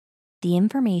The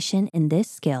information in this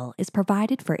skill is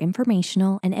provided for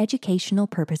informational and educational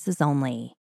purposes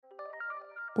only.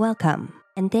 Welcome,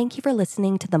 and thank you for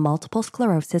listening to the Multiple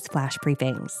Sclerosis Flash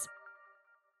Briefings.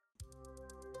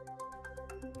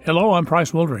 Hello, I'm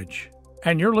Price Woolridge,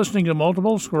 and you're listening to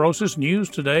Multiple Sclerosis News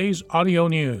Today's audio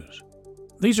news.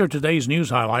 These are today's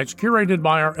news highlights curated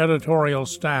by our editorial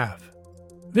staff.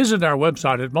 Visit our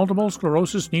website at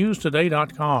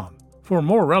multiplesclerosisnewstoday.com for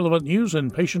more relevant news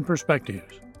and patient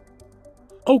perspectives.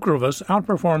 Ocrevus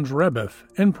outperforms Rebif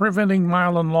in preventing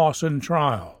myelin loss in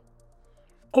trial.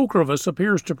 Ocrevus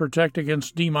appears to protect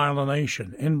against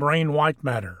demyelination in brain white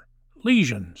matter,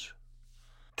 lesions.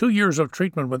 2 years of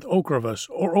treatment with Ocrevus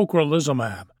or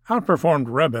ocrelizumab outperformed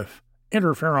Rebif,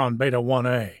 interferon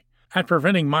beta-1a, at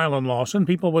preventing myelin loss in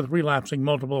people with relapsing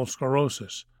multiple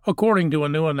sclerosis, according to a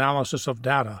new analysis of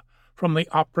data from the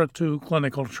OPERA-2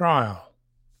 clinical trial.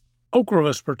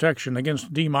 Ocrevus protection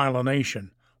against demyelination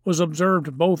was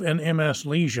observed both in MS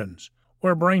lesions,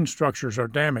 where brain structures are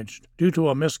damaged due to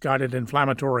a misguided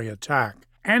inflammatory attack,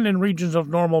 and in regions of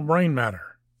normal brain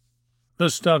matter. The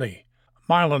study,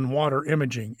 Myelin Water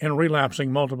Imaging in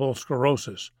Relapsing Multiple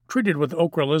Sclerosis, treated with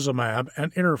ocrelizumab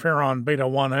and interferon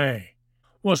beta-1a,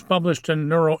 was published in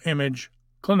NeuroImage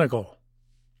Clinical.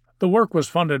 The work was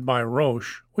funded by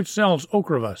Roche, which sells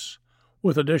Ocrevus,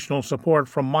 with additional support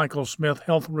from Michael Smith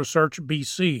Health Research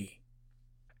BC.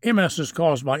 MS is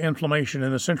caused by inflammation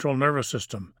in the central nervous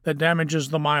system that damages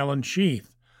the myelin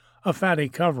sheath, a fatty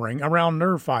covering around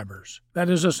nerve fibers that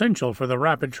is essential for the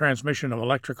rapid transmission of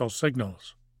electrical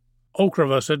signals.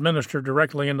 Ocrevus administered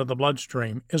directly into the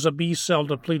bloodstream is a B-cell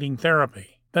depleting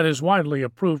therapy that is widely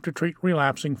approved to treat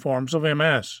relapsing forms of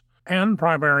MS and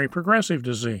primary progressive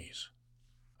disease.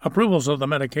 Approvals of the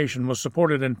medication was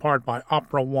supported in part by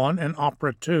OPERA-1 and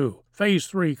OPERA-2 Phase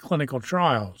 3 clinical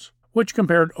trials, which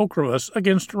compared Ocrevus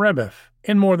against Rebif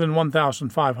in more than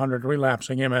 1,500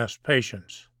 relapsing MS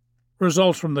patients.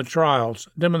 Results from the trials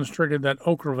demonstrated that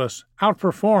Ocrevus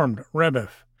outperformed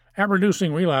Rebif at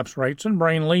reducing relapse rates and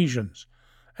brain lesions,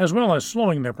 as well as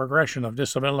slowing the progression of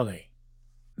disability.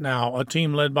 Now, a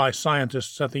team led by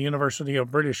scientists at the University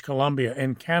of British Columbia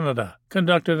in Canada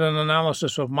conducted an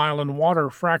analysis of myelin water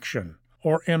fraction,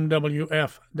 or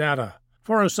MWF, data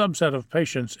for a subset of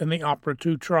patients in the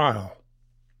OPERA-2 trial.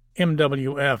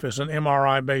 MWF is an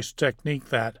MRI-based technique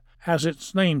that, as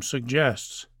its name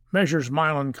suggests, measures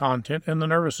myelin content in the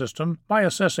nervous system by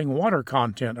assessing water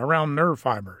content around nerve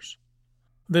fibers.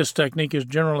 This technique is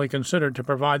generally considered to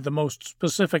provide the most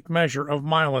specific measure of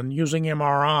myelin using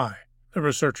MRI, the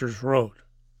researchers wrote.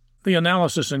 The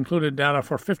analysis included data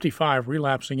for 55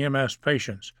 relapsing MS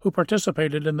patients who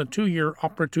participated in the 2-year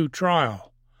OPERA-2 trial,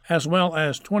 as well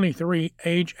as 23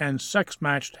 age and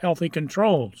sex-matched healthy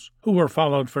controls who were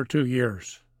followed for 2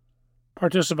 years.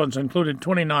 Participants included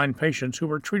 29 patients who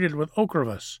were treated with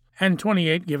Ocrevus and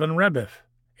 28 given Rebif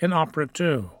in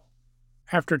OPERA-2.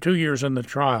 After 2 years in the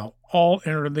trial, all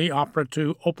entered the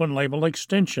OPERA-2 open-label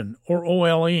extension, or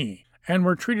OLE, and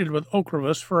were treated with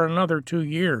Ocrevus for another 2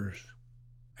 years.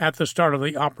 At the start of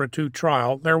the OPERA-2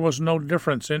 trial, there was no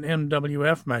difference in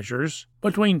MWF measures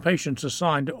between patients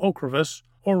assigned to Ocrevus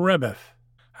or Rebif.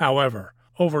 However,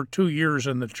 over 2 years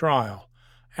in the trial,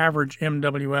 average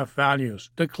MWF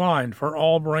values declined for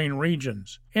all brain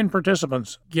regions in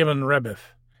participants given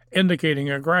Rebif, indicating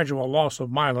a gradual loss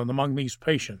of myelin among these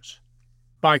patients.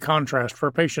 By contrast,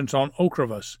 for patients on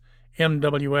Ocrevus,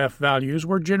 MWF values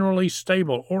were generally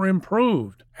stable or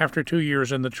improved after 2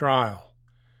 years in the trial.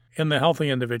 In the healthy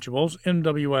individuals,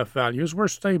 MWF values were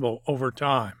stable over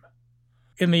time.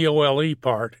 In the OLE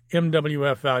part,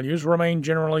 MWF values remained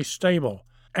generally stable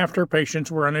after patients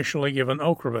were initially given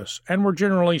Ocrevus and were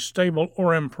generally stable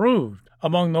or improved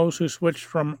among those who switched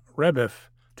from Rebif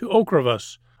to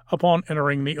Ocrevus upon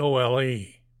entering the OLE.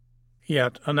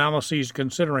 Yet, analyses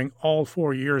considering all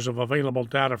 4 years of available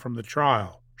data from the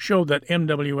trial showed that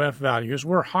MWF values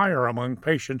were higher among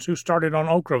patients who started on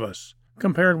Ocrevus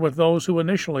compared with those who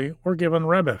initially were given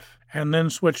Rebif and then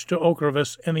switched to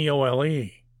Ocrevus in the OLE.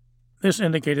 This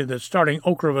indicated that starting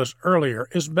Ocrevus earlier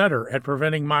is better at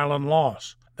preventing myelin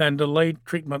loss than delayed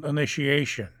treatment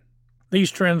initiation. These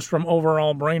trends from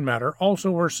overall brain matter also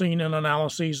were seen in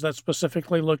analyses that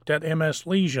specifically looked at MS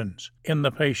lesions in the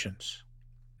patients.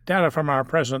 Data from our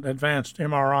present advanced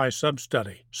MRI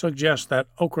substudy suggests that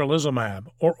ocrelizumab,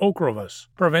 or Ocrevus,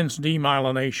 prevents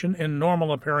demyelination in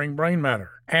normal-appearing brain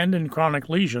matter and in chronic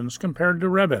lesions compared to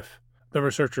Rebif, the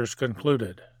researchers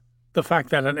concluded. The fact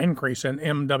that an increase in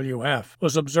MWF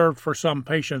was observed for some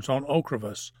patients on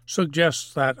Ocrevus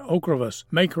suggests that Ocrevus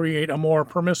may create a more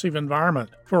permissive environment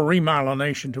for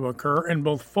remyelination to occur in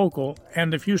both focal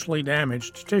and diffusely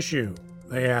damaged tissue.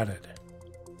 they added.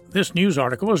 This news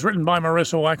article was written by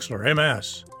Marissa Wexler,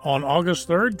 MS, on August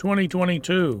 3,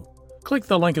 2022. Click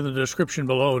the link in the description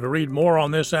below to read more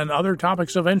on this and other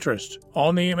topics of interest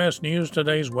on the MS News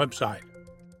Today's website.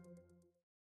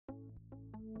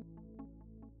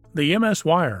 The MS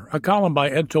Wire, a column by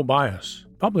Ed Tobias,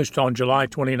 published on July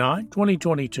 29,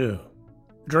 2022.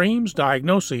 Dreams,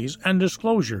 diagnoses, and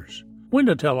disclosures. When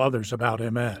to tell others about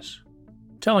MS.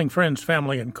 Telling friends,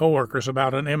 family, and coworkers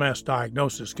about an MS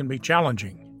diagnosis can be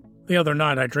challenging. The other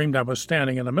night I dreamed I was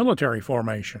standing in a military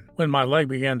formation when my leg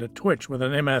began to twitch with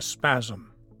an MS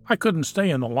spasm. I couldn't stay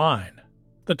in the line.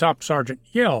 The top sergeant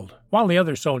yelled while the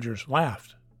other soldiers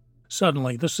laughed.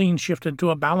 Suddenly the scene shifted to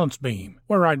a balance beam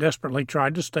where I desperately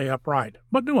tried to stay upright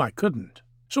but knew I couldn't.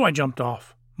 So I jumped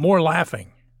off, more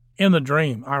laughing. In the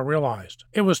dream, I realized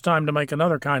it was time to make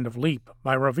another kind of leap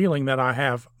by revealing that I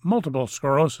have multiple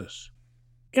sclerosis.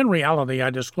 In reality, I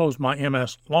disclosed my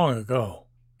MS long ago.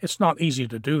 It's not easy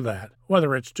to do that,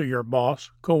 whether it's to your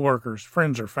boss, coworkers,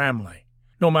 friends, or family.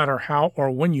 No matter how or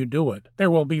when you do it,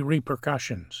 there will be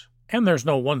repercussions, and there's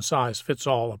no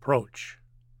one-size-fits-all approach.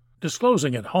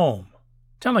 Disclosing at home,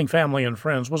 telling family and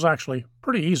friends was actually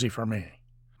pretty easy for me.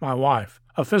 My wife,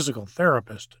 a physical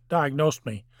therapist, diagnosed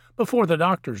me before the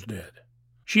doctors did.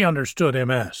 She understood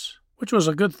MS, which was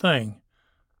a good thing,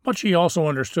 but she also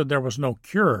understood there was no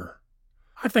cure.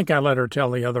 I think I let her tell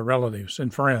the other relatives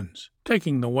and friends,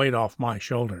 taking the weight off my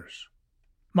shoulders.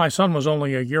 My son was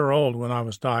only a year old when I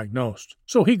was diagnosed,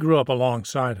 so he grew up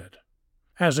alongside it.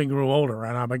 As he grew older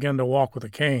and I began to walk with a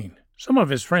cane, some of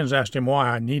his friends asked him why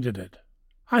I needed it.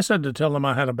 I said to tell him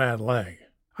I had a bad leg.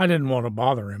 I didn't want to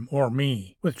bother him or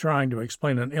me with trying to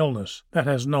explain an illness that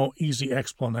has no easy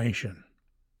explanation.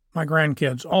 My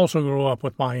grandkids also grew up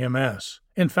with my MS.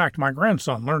 In fact, my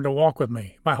grandson learned to walk with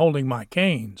me by holding my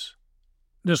canes.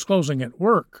 Disclosing at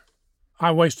work.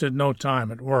 I wasted no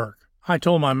time at work. I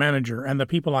told my manager and the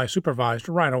people I supervised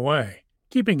right away.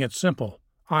 Keeping it simple,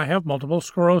 I have multiple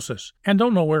sclerosis and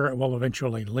don't know where it will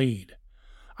eventually lead.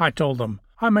 I told them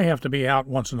I may have to be out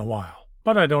once in a while,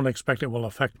 but I don't expect it will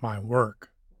affect my work.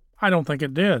 I don't think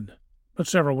it did, but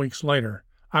several weeks later,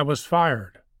 I was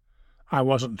fired. I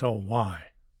wasn't told why.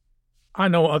 I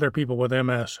know other people with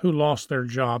MS who lost their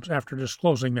jobs after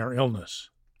disclosing their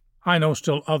illness. I know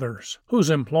still others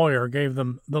whose employer gave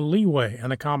them the leeway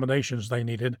and accommodations they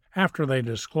needed after they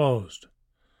disclosed.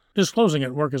 Disclosing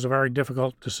at work is a very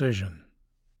difficult decision.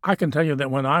 I can tell you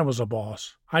that when I was a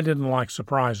boss, I didn't like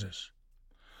surprises.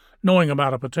 Knowing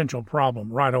about a potential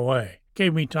problem right away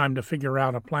gave me time to figure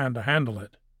out a plan to handle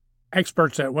it.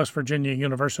 Experts at West Virginia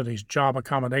University's Job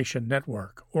Accommodation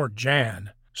Network, or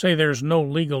JAN, say there's no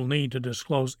legal need to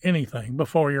disclose anything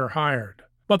before you're hired.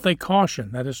 But they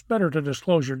caution that it's better to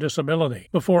disclose your disability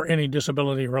before any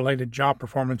disability-related job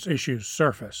performance issues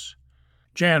surface.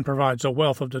 JAN provides a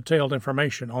wealth of detailed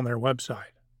information on their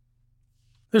website.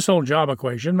 This whole job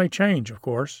equation may change, of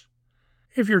course,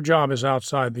 if your job is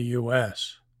outside the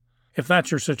U.S. If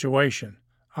that's your situation,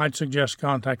 I'd suggest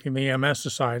contacting the MS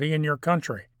Society in your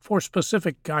country for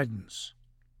specific guidance.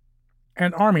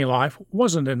 And Army life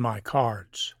wasn't in my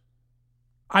cards.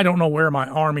 I don't know where my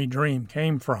Army dream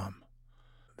came from.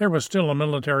 There was still a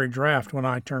military draft when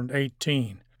I turned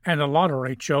 18, and a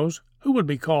lottery chose who would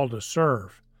be called to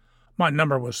serve. My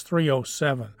number was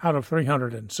 307 out of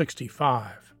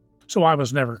 365, so I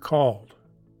was never called.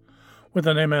 With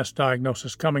an MS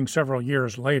diagnosis coming several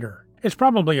years later, it's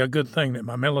probably a good thing that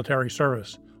my military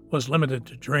service was limited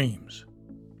to dreams.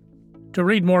 To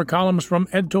read more columns from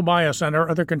Ed Tobias and our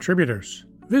other contributors,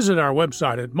 visit our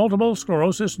website at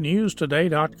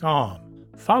multiplesclerosisnewstoday.com.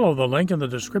 Follow the link in the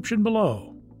description below.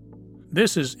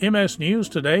 This is MS News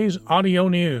Today's audio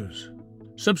news.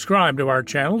 Subscribe to our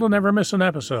channel to never miss an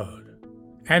episode.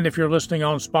 And if you're listening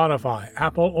on Spotify,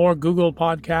 Apple, or Google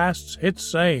Podcasts, hit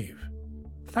save.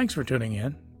 Thanks for tuning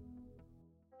in.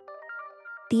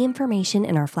 The information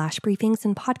in our flash briefings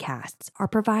and podcasts are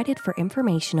provided for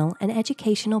informational and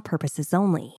educational purposes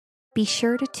only. Be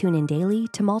sure to tune in daily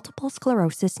to Multiple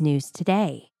Sclerosis News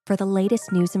Today for the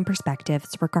latest news and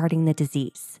perspectives regarding the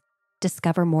disease.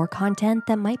 Discover more content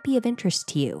that might be of interest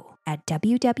to you at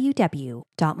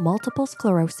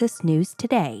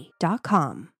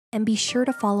www.multiplesclerosisnewstoday.com. And be sure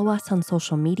to follow us on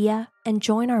social media and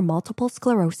join our Multiple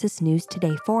Sclerosis News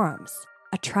Today forums,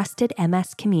 a trusted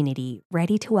MS community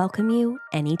ready to welcome you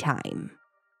anytime.